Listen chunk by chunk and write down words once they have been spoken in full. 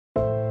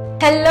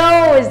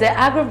Hello, it's the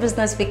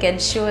Agribusiness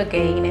Weekend Show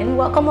again, and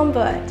welcome on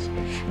board.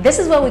 This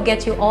is where we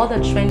get you all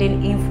the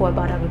trending info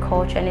about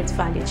agriculture and its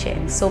value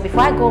chain. So before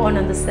I go on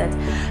the set,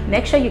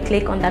 make sure you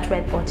click on that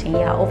red button,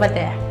 over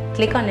there.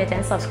 Click on it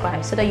and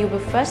subscribe so that you'll be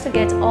first to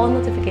get all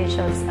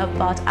notifications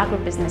about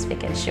Agribusiness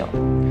Weekend Show.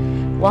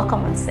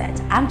 Welcome on set.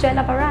 I'm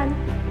Joella Baran.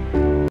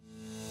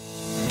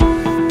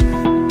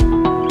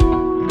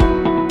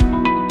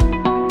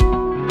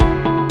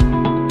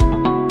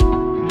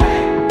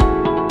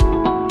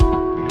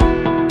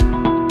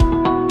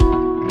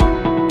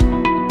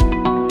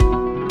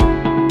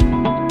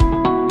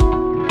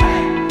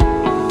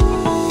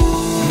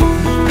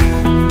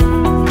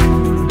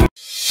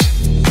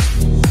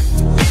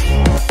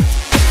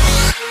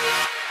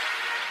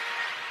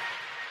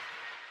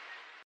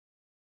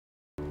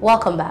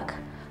 Welcome back.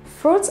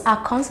 Fruits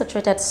are a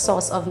concentrated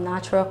source of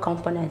natural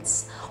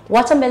components.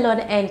 Watermelon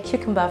and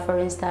cucumber, for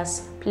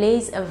instance,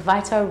 plays a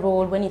vital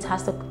role when it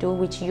has to do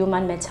with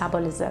human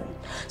metabolism.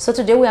 So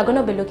today we are going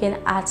to be looking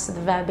at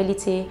the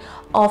viability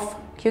of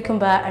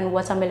cucumber and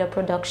watermelon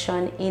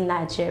production in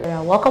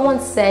Nigeria. Welcome on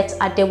set,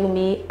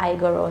 Adewunmi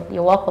Aigoro.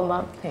 You're welcome,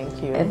 ma'am.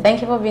 Thank you. And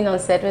thank you for being on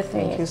set with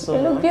me. Thank you so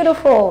much. You look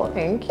beautiful.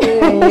 Thank you,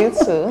 and you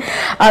too.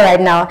 All right,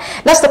 now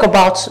let's talk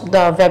about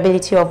the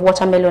viability of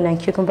watermelon and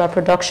cucumber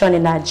production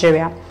in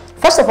Nigeria.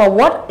 First of all,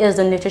 what is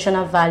the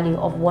nutritional value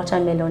of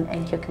watermelon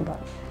and cucumber?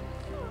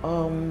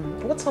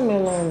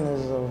 Watermelon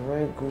is a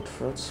very good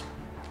fruit,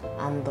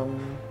 and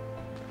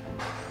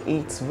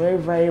it's very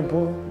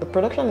valuable. The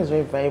production is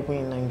very valuable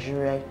in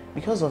Nigeria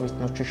because of its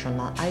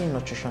high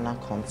nutritional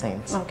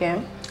content.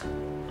 Okay.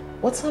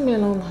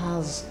 Watermelon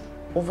has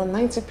over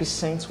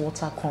 90%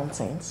 water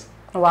content.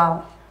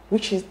 Wow.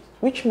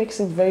 Which makes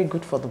it very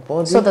good for the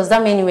body. So does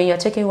that mean when you're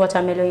taking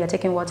watermelon, you're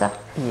taking water?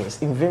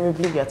 Yes,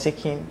 invariably you are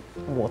taking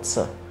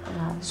water.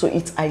 Wow. So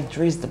it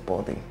hydrates the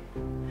body.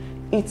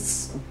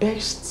 It's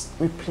best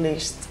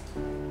replaced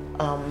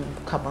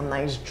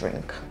carbonized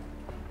drink.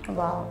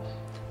 Wow.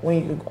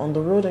 When you're on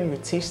the road and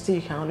you're tasty,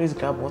 you can always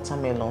grab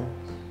watermelon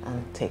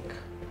and take.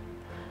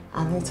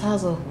 And it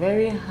has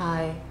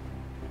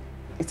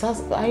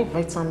high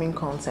vitamin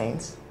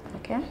content.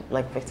 Okay.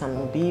 Like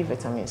vitamin B,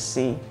 vitamin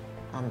C,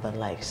 and the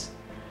likes.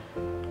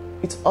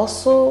 It's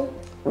also,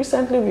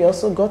 recently we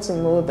also got to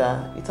know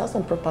that it has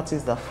some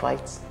properties that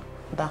fight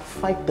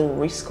the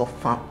risk of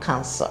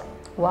cancer.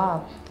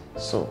 Wow.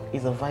 So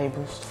it's a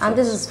viable fruit. And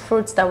this is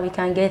fruits that we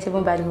can get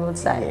even by the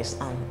roadside. Yes,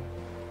 and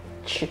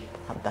cheap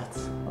at that.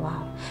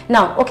 Wow.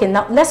 Now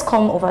let's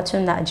come over to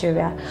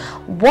Nigeria.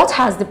 What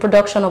has the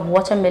production of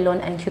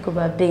watermelon and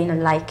cucumber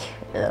been like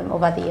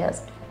over the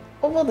years?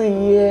 Over the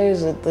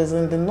years, it is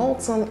in the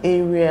northern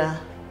area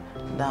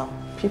that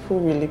people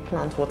really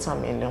plant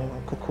watermelon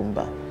and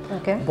cucumber.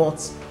 Okay.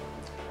 But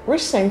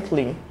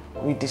recently,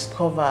 we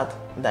discovered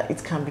that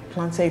it can be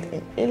planted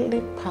in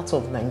any part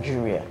of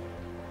Nigeria.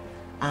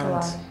 And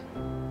wow.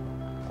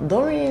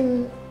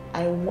 During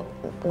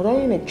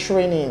a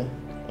training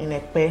in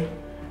Ekpe,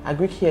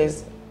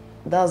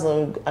 that's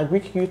an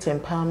Agric Youth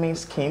Empowerment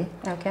Scheme.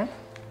 Okay.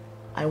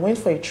 I went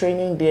for a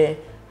training there,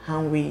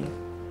 and we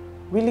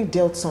really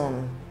dealt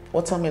on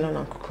watermelon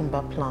and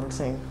cucumber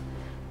planting.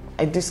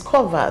 I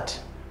discovered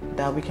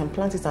that we can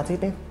plant it at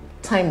any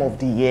time of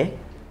the year.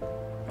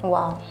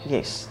 Wow.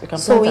 Yes.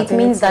 So it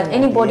means that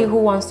anybody who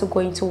wants to go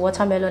into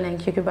watermelon and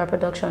cucumber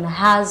production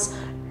has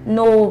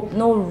no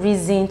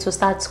reason to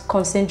start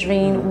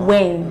considering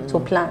when to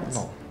plant.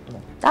 No.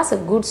 That's a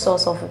good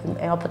source of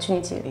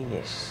opportunity.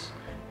 Yes.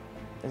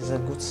 It's a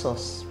good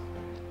source.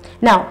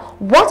 Now,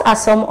 what are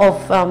some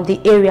of the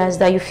areas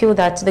that you feel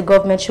that the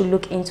government should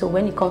look into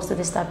when it comes to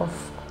this type of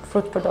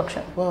fruit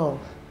production? Well,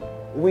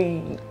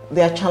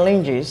 there are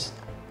challenges.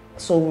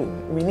 So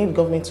we need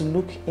government to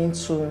look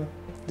into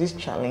these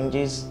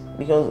challenges,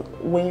 because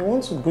when you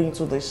want to go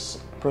into this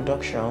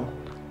production,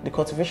 the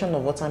cultivation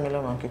of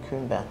watermelon and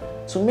cucumber,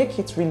 to make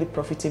it really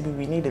profitable,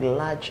 we need a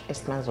large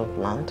expanse of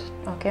land.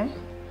 Okay.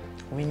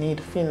 We need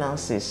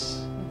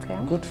finances, okay.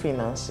 Good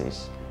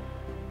finances,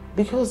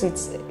 because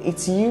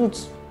it's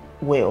yields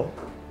well.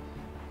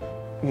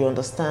 You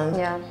understand?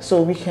 Yeah.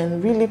 So we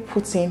can really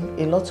put in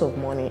a lot of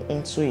money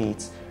into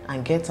it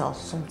and get out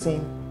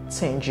something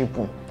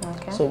tangible.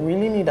 Okay. So we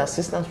really need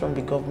assistance from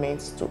the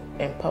government to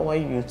empower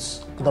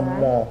youths the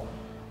more.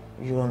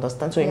 You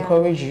understand? To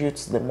encourage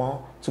youths the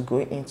more to go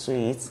into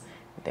it.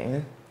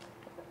 Then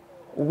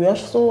we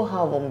also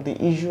have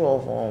the issue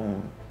of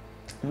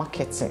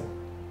marketing.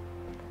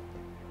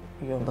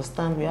 You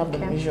understand? We have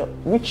the issue,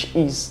 which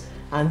is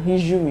an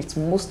issue with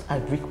most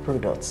agri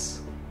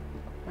products.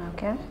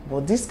 Okay.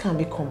 But this can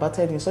be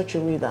combated in such a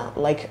way that,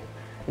 like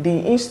the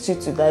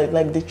institute,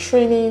 like the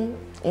training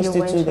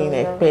institute in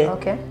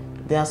Ekpe,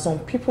 there are some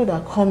people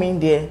that come in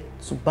there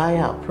to buy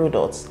our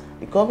products.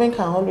 The government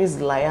can always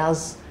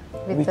liaise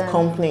with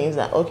companies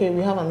that, okay,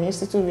 we have an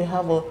institute, we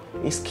have a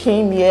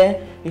scheme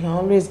here, you can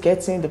always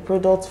get in the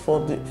products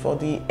for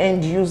the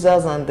end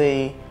users and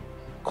the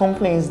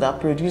companies that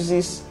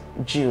produces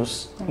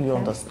juice. You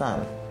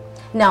understand?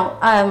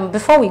 Now,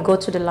 before we go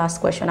to the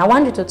last question, I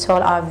want you to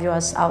tell our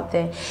viewers out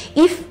there,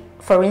 if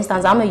for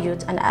instance, I'm a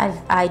youth and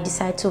I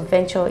decide to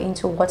venture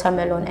into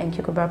watermelon and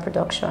cucumber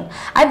production.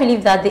 I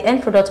believe that the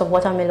end product of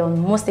watermelon,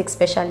 most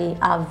especially,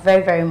 are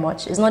very, very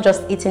much. It's not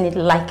just eating it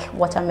like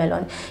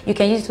watermelon. You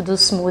can use it to do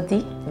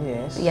smoothie.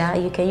 Yes. Yeah,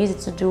 you can use it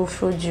to do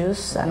fruit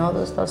juice and all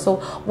those stuff. So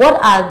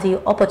what are the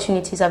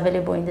opportunities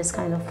available in this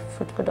kind of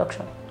fruit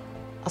production?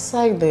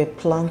 Aside the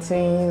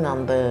planting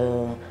and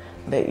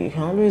you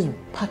can always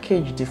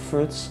package the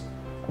fruits,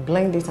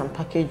 blend it and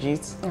package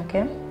it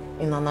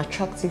in an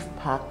attractive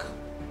pack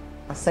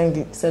and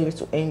sell it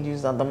to end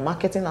user. The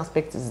marketing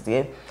aspect is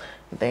there.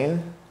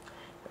 Then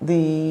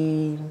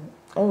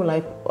how will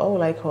I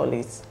call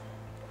it?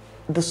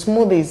 The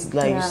smoothies,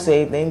 like you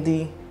say. Then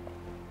the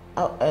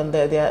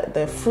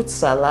fruit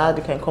salad,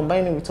 you can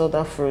combine it with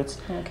other fruits.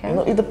 You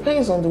know, it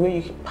depends on the way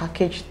you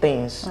package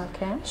things.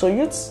 So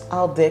youths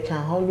out there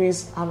can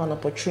always have an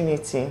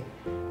opportunity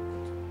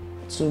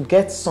to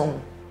get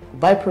some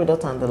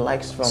byproduct and the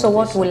likes from. So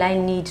what will I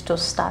need to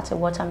start a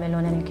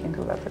watermelon and a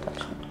cucumber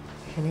production?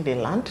 You need a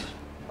land.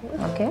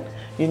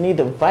 You need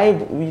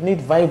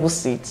viable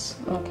seeds.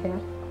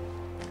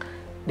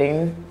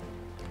 Then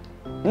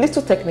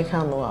little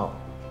technical know-how.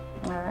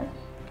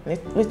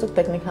 Little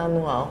technical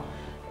know-how.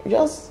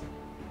 Just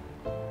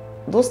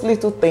those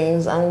little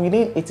things, and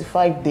within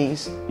 85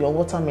 days your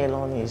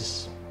watermelon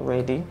is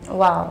ready.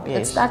 Wow.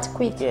 It's that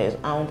quick. Yes,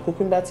 and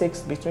cucumber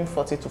takes between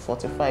 40 to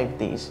 45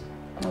 days.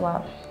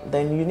 Wow.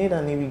 Then you need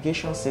an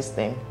irrigation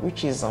system,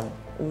 which is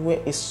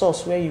a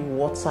source where you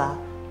water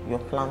your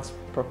plants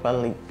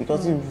properly,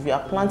 because if you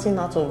are planting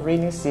out of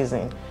rainy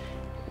season,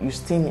 you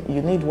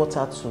need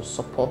water to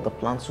support the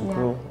plant to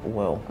grow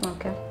well.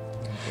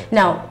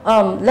 Now,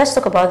 let's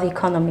talk about the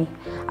economy.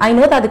 I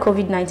know that the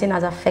COVID-19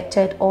 has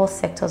affected all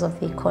sectors of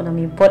the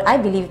economy, but I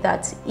believe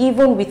that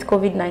even with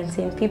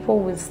COVID-19, people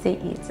will still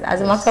eat.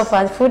 As a matter of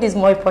fact, food is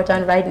more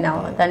important right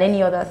now than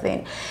any other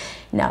thing.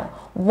 Now,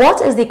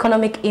 what is the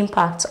economic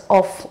impact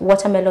of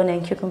watermelon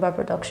and cucumber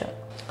production?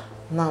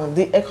 Now,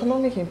 the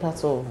economic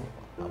impact of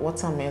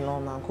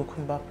watermelon and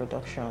cucumber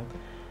production,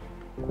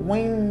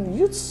 when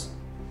youth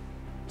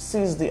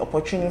sees the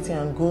opportunity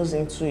and goes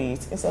into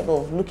it, instead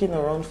of looking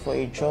around for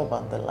a job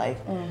and the like,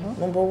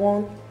 number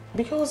one,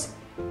 because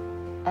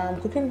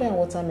cucumber and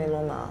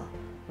watermelon are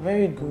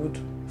very good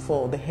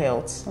for the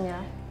health.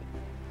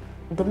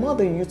 The more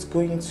the youth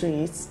go into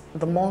it,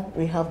 the more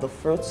we have the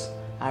fruits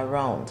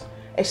around,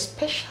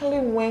 especially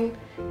when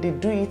they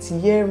do it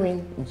year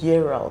in,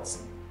 year out.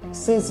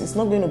 Since it's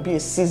not going to be a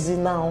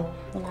seasonal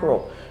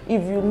crop.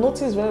 If you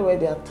notice very well,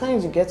 there are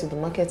times you get to the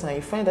market and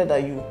you find out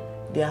that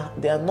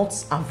they are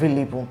not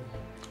available.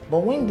 But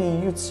when the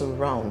youth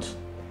surround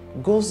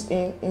goes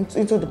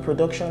into the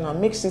production and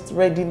makes it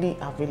readily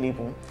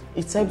available,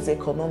 it helps the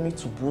economy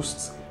to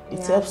boost.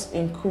 It helps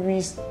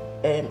increase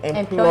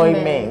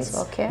employment.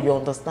 You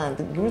understand?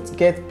 The youth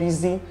get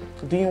busy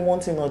doing one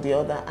thing or the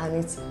other,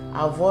 and it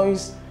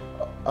avoids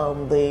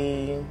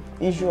the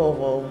issue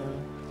of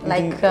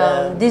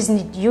these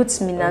youth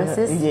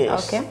finances.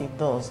 Yes, it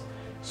does.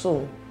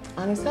 So,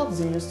 and it helps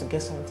the youth to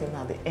get something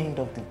at the end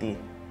of the day.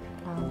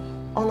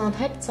 On an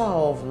hectare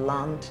of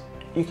land,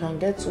 you can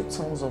get 2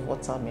 tons of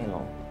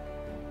watermelon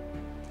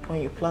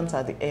when you plant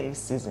at the early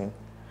season.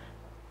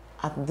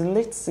 At the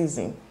late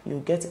season,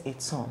 you get 1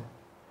 ton.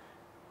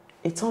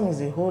 1 ton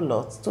is a whole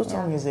lot. 2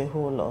 tons is a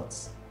whole lot.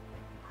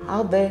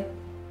 Out there,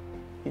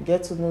 you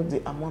get to know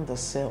the amount they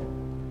sell.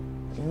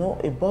 You know,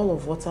 a ball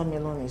of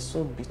watermelon is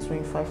sold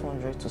between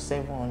 500 to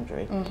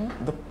 700,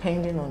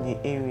 depending on the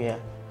area.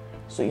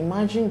 So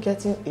imagine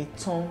getting 1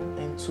 ton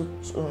and 2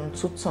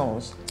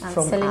 tons and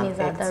from selling an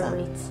hectare. at that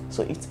rate.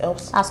 So it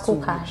helps. As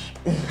cool cash.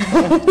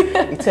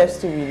 It helps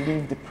to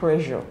relieve the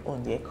pressure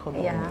on the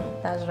economy. Yeah,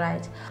 that's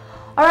right.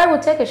 All right, we'll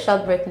take a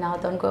short break now.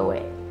 Don't go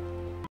away.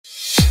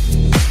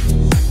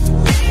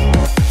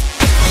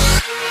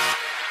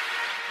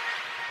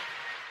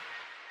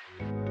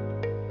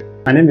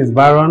 My name is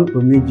Baron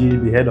Omiji,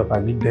 the head of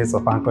Agribusiness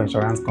of Anchor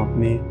Insurance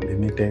Company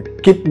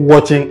Limited. Keep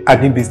watching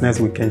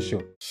Agribusiness Weekend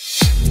Show.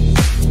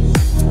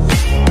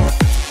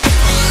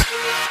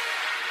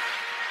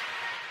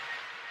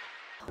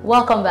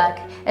 Welcome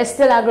back. It's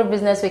still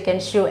Agribusiness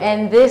Weekend Show,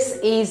 and this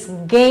is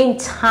game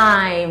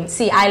time.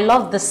 See, I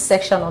love this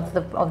section of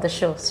the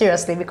show,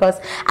 seriously, because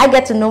I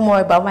get to know more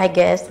about my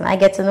guests, and I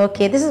get to know,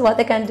 okay, this is what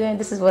they can do, and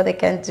this is what they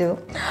can do.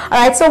 All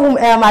right, so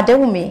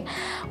Adewunmi,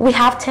 we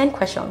have 10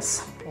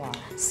 questions.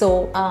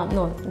 So,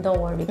 no, don't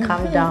worry,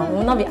 calm down.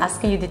 We'll not be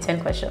asking you the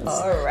 10 questions.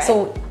 All right.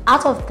 So,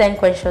 out of 10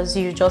 questions,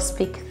 you just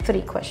pick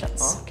 3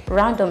 questions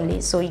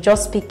randomly. So, you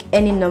just pick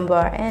any number,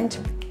 and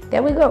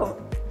there we go.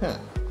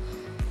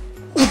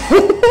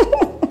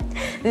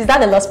 Is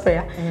that the Lord's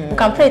Prayer? We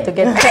can pray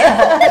together.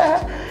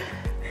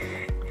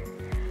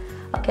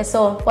 Okay,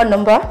 so what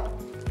number?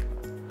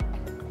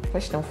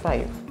 Question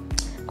 5.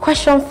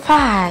 Question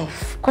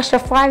 5. Question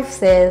 5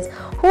 says,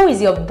 who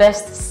is your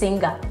best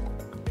singer?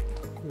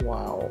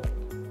 Wow.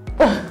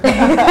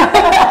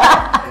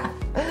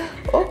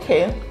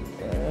 Okay.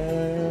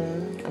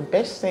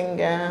 Best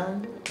singer,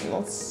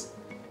 not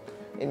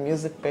a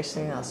music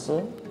person as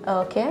so.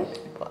 Okay.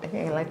 But I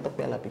think I like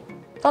Tokwe Alabi.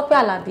 Tope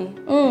Alabi.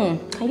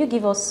 Can you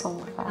give us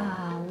some?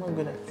 I'm not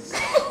good at this.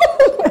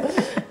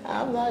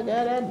 I'm not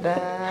good at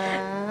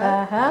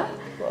that.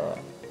 But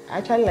I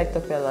actually like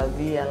Tope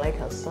Alabi. I like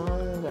her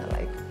songs. I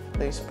like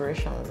the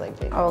inspirations like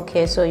that.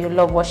 Okay, so you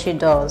love what she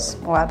does.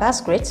 Wow, that's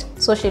great.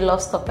 So she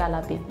loves Tope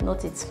Alabi.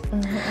 Note it.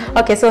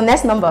 Okay, so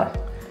next number.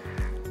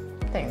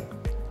 10.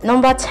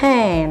 Number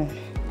 10.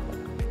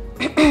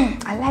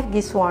 I like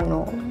this one.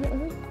 No.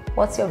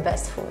 What's your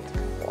best food?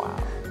 Wow.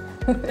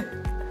 The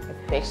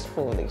best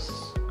food is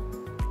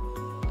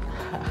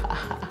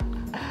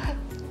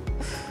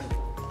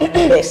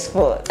best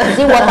food. Is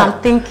it what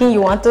I'm thinking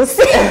you want to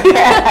say?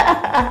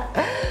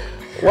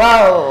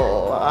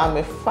 Wow, I'm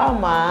a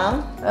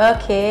farmer.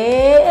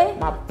 Okay.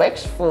 My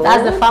best food.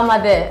 That's the farmer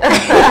there. I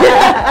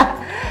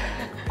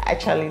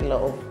actually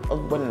love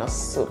ogbono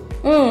soup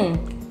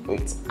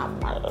with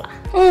amala.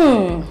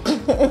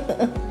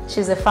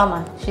 She's a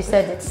farmer. She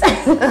said it.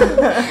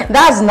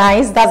 That's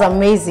nice. That's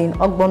amazing.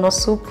 Ogbono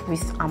soup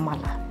with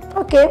amala.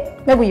 Okay,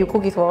 maybe you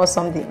cook it for us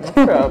someday.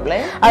 No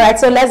problem. All right,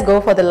 so let's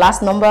go for the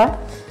last number.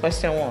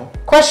 Question 1.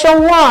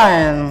 Question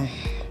 1.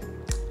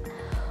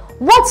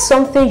 What's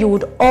something you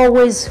would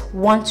always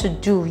want to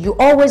do? You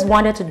always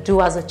wanted to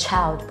do as a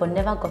child, but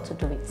never got to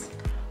do it.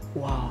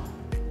 Wow.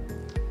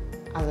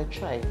 As a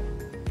child,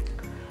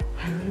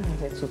 I really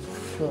wanted to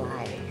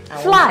fly.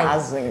 Fly?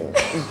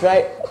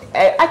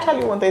 I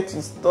actually wanted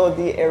to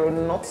study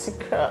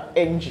aeronautical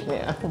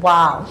engineer.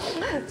 Wow.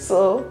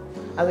 So,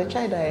 as a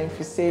child, I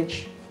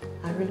envisaged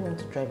I really want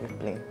to drive a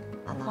plane,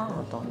 and I've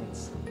not done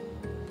it.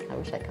 I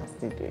wish I can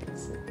still do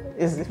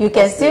it. You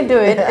can still do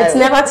it. It's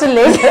never too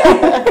late.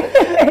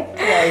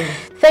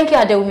 Thank you,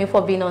 Adewunmi,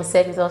 for being on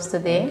set with us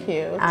today. Thank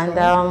you.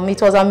 And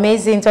it was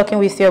amazing talking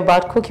with you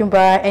about cucumber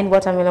and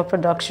watermelon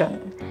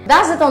production.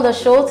 That's it on the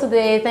show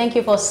today. Thank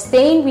you for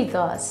staying with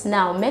us.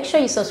 Now, make sure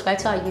you subscribe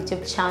to our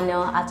YouTube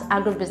channel at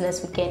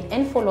Agribusiness Weekend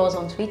and follow us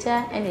on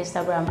Twitter and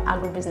Instagram,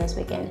 Agribusiness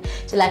Weekend.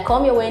 Till I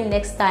come your way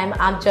next time,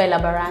 I'm Joy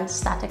Labaran.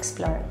 Start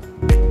exploring.